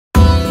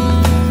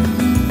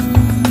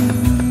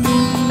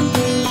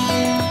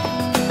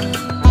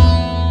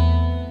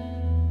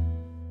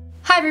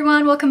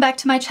everyone, welcome back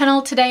to my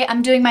channel. Today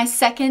I'm doing my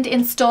second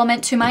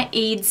installment to my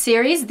Eid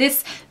series.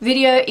 This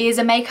video is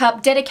a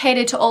makeup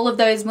dedicated to all of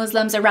those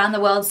Muslims around the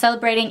world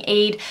celebrating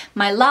Eid.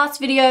 My last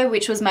video,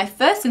 which was my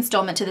first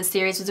installment to the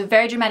series, was a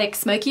very dramatic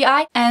smoky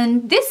eye,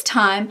 and this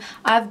time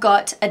I've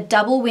got a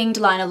double winged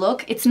liner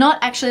look. It's not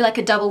actually like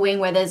a double wing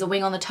where there's a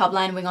wing on the top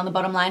line, wing on the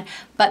bottom line,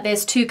 but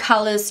there's two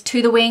colors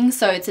to the wing,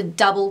 so it's a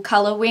double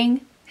color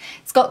wing.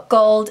 It's got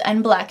gold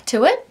and black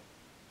to it.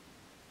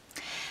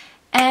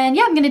 And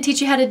yeah, I'm going to teach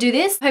you how to do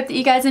this. Hope that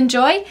you guys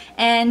enjoy.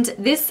 And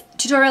this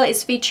tutorial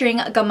is featuring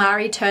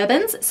Gamari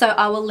turbans, so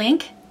I will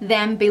link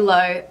them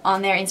below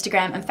on their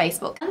Instagram and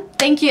Facebook.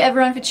 Thank you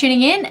everyone for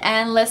tuning in,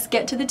 and let's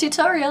get to the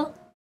tutorial.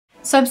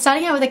 So I'm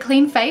starting out with a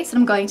clean face, and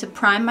I'm going to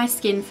prime my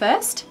skin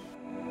first.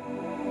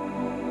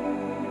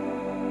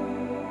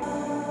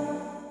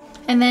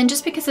 And then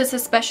just because it's a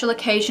special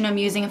occasion, I'm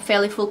using a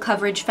fairly full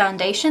coverage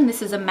foundation.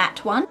 This is a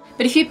matte one.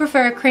 But if you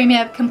prefer a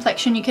creamier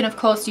complexion, you can of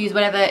course use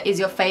whatever is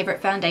your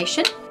favorite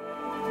foundation.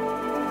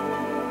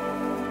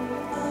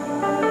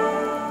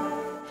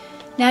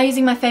 Now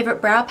using my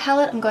favorite brow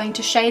palette, I'm going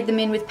to shade them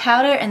in with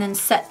powder and then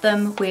set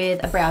them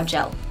with a brow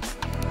gel.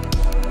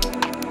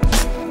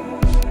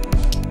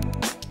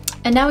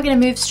 And now we're going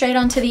to move straight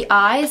onto the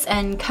eyes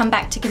and come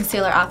back to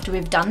concealer after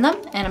we've done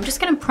them. And I'm just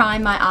going to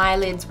prime my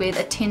eyelids with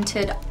a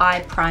tinted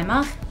eye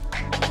primer.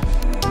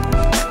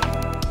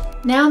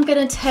 Now I'm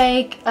going to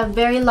take a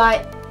very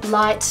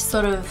light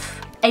sort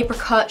of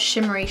apricot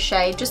shimmery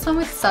shade, just one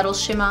with subtle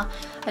shimmer.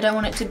 I don't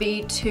want it to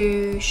be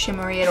too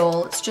shimmery at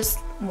all. It's just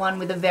one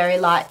with a very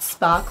light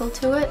sparkle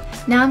to it.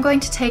 Now I'm going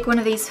to take one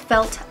of these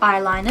felt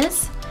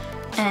eyeliners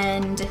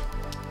and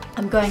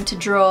I'm going to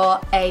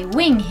draw a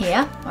wing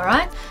here,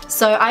 alright?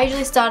 So I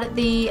usually start at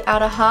the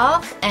outer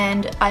half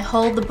and I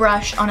hold the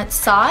brush on its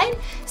side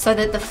so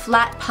that the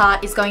flat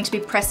part is going to be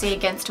pressing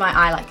against my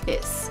eye like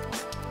this.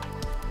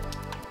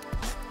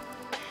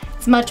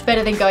 It's much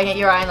better than going at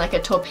your eye in like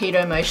a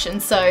torpedo motion,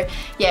 so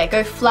yeah,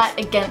 go flat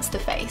against the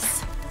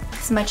face.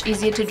 It's much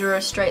easier to draw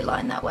a straight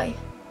line that way.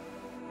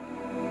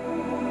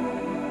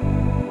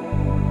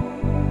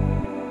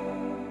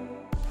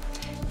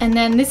 And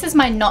then this is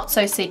my not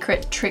so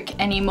secret trick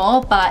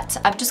anymore, but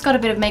I've just got a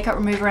bit of makeup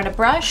remover and a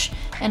brush,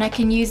 and I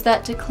can use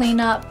that to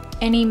clean up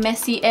any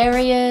messy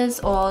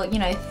areas or, you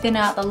know, thin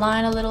out the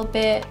line a little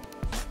bit.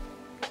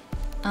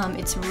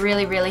 It's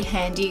really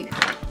handy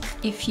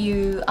if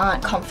you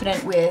aren't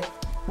confident with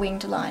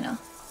winged liner.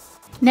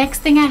 Next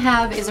thing I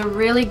have is a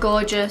really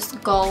gorgeous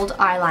gold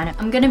eyeliner.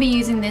 I'm going to be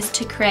using this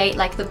to create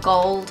like the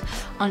gold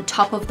on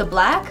top of the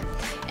black,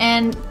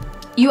 and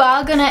you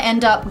are going to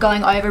end up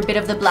going over a bit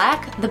of the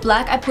black. The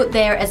black I put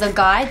there as a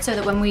guide so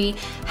that when we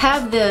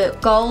have the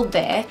gold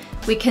there,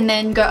 we can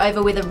then go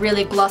over with a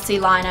really glossy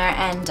liner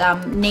and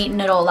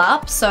neaten it all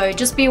up. So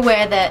just be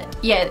aware that,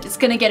 yeah, it's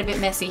going to get a bit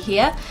messy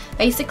here.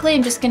 Basically,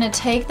 I'm just going to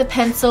take the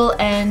pencil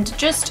and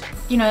just,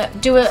 you know,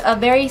 do a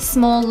very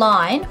small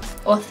line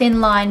or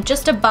thin line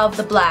just above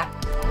the black.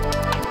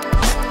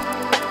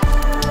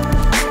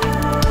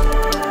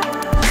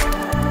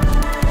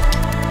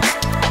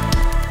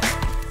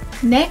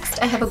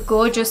 Next, I have a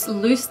gorgeous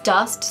loose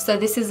dust. So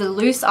this is a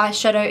loose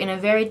eyeshadow in a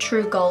very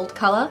true gold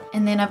color.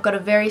 And then I've got a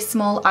very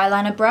small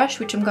eyeliner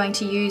brush, which I'm going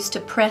to use to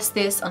press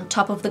this on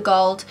top of the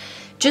gold,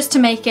 just to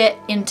make it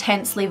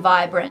intensely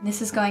vibrant. This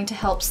is going to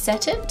help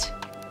set it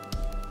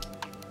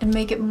and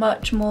make it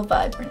much more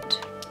vibrant.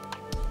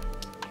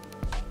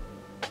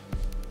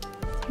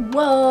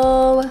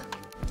 Whoa!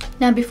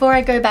 Now before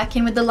I go back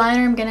in with the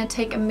liner, I'm going to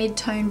take a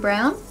mid-tone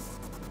brown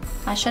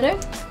eyeshadow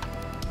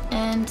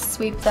and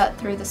sweep that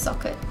through the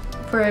socket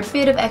for a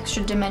bit of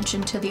extra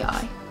dimension to the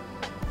eye.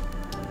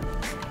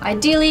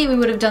 Ideally, we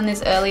would have done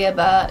this earlier,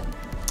 but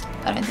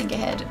I don't think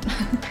ahead.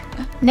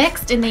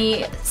 Next in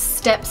the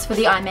steps for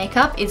the eye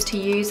makeup is to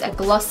use a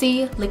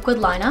glossy liquid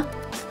liner.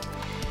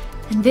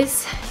 And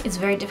this is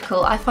very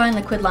difficult. I find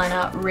liquid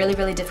liner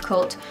really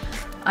difficult.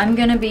 I'm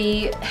gonna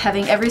be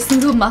having every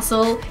single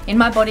muscle in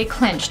my body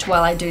clenched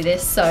while I do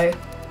this, so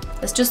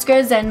let's just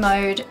go Zen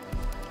mode,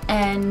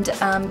 and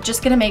I'm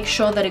just gonna make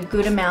sure that a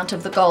good amount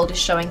of the gold is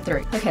showing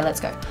through. Okay, let's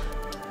go.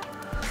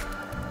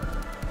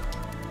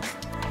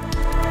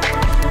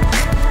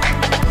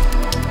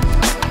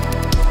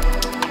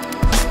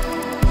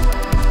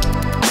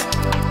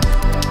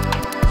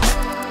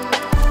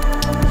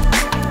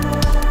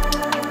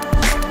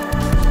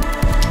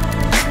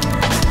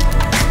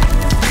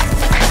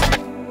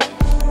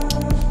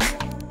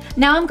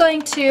 Now I'm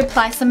going to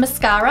apply some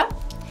mascara.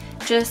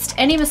 Just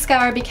any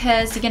mascara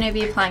because you're going to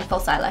be applying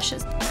false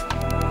eyelashes.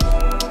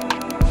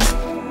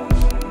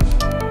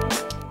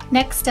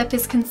 Next step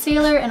is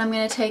concealer, and I'm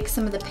going to take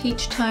some of the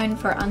peach tone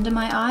for under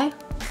my eye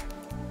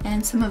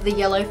and some of the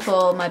yellow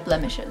for my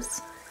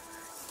blemishes.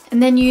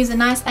 And then use a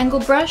nice angle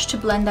brush to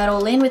blend that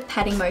all in with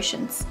patting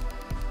motions.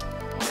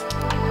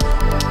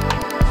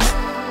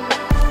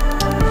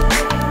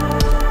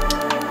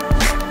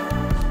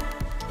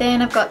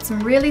 Then I've got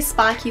some really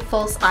spiky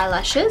false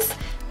eyelashes,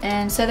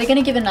 and so they're going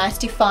to give a nice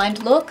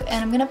defined look,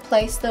 and I'm going to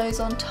place those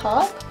on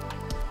top.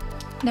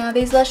 Now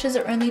these lashes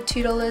are only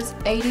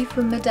 $2.80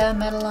 from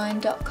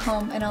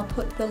MadameMadeline.com, and I'll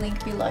put the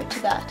link below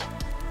to that.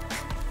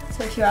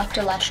 So if you're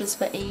after lashes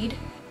for Eid.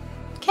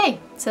 Okay,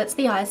 so that's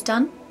the eyes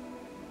done.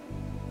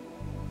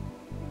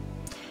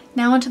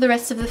 Now onto the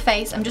rest of the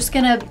face. I'm just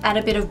gonna add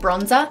a bit of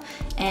bronzer,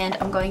 and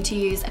I'm going to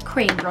use a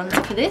cream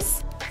bronzer for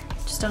this.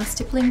 Just on a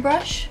stippling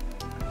brush.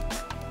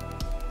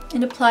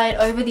 And apply it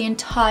over the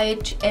entire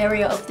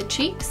area of the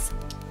cheeks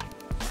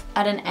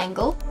at an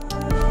angle.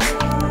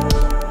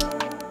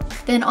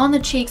 Then on the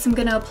cheeks, I'm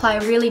going to apply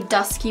a really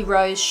dusky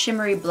rose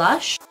shimmery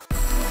blush.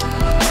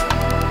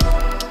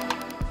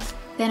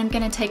 Then I'm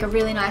going to take a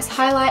really nice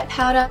highlight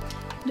powder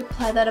and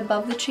apply that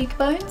above the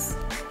cheekbones.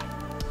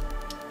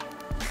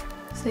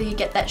 So you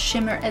get that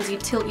shimmer as you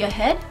tilt your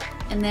head.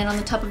 And then on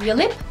the top of your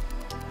lip,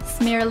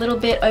 smear a little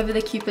bit over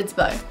the Cupid's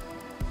bow.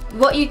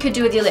 What you could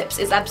do with your lips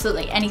is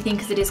absolutely anything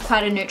because it is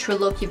quite a neutral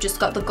look. You've just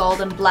got the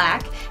gold and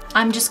black.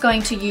 I'm just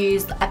going to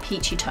use a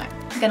peachy tone.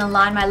 I'm going to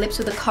line my lips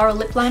with a Coral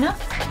Lip Liner.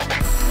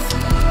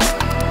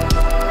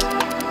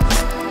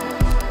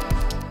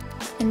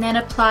 And then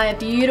apply a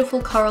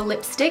beautiful coral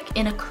lipstick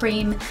in a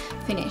cream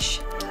finish.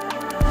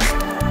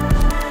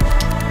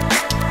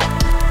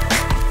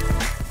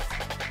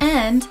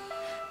 And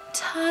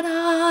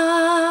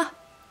ta-da!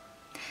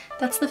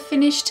 That's the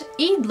finished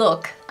Eid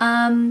look.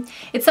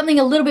 It's something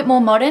a little bit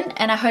more modern,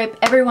 and I hope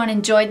everyone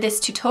enjoyed this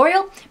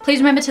tutorial. Please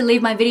remember to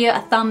leave my video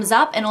a thumbs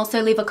up and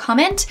also leave a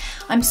comment.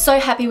 I'm so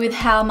happy with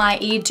how my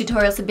Eid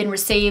tutorials have been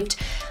received.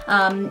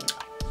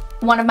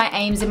 One of my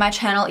aims in my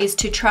channel is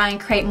to try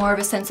and create more of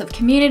a sense of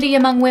community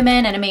among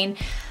women, and I mean,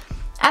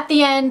 at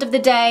the end of the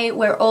day,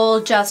 we're all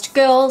just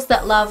girls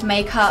that love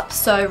makeup,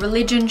 so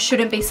religion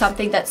shouldn't be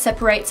something that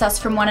separates us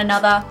from one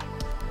another.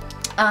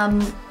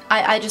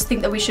 I just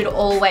think that we should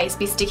always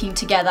be sticking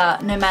together,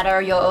 no matter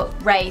your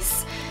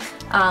race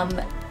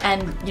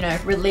and, you know,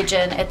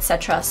 religion,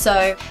 etc.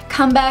 So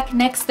come back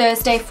next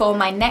Thursday for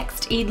my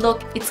next Eid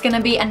look. It's going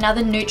to be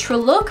another neutral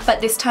look,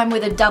 but this time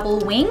with a double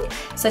wing.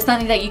 So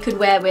something that you could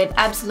wear with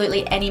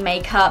absolutely any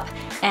makeup,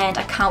 and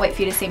I can't wait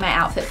for you to see my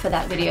outfit for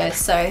that video.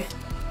 So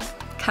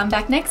come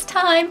back next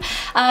time.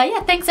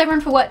 Yeah, thanks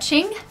everyone for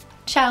watching.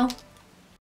 Ciao.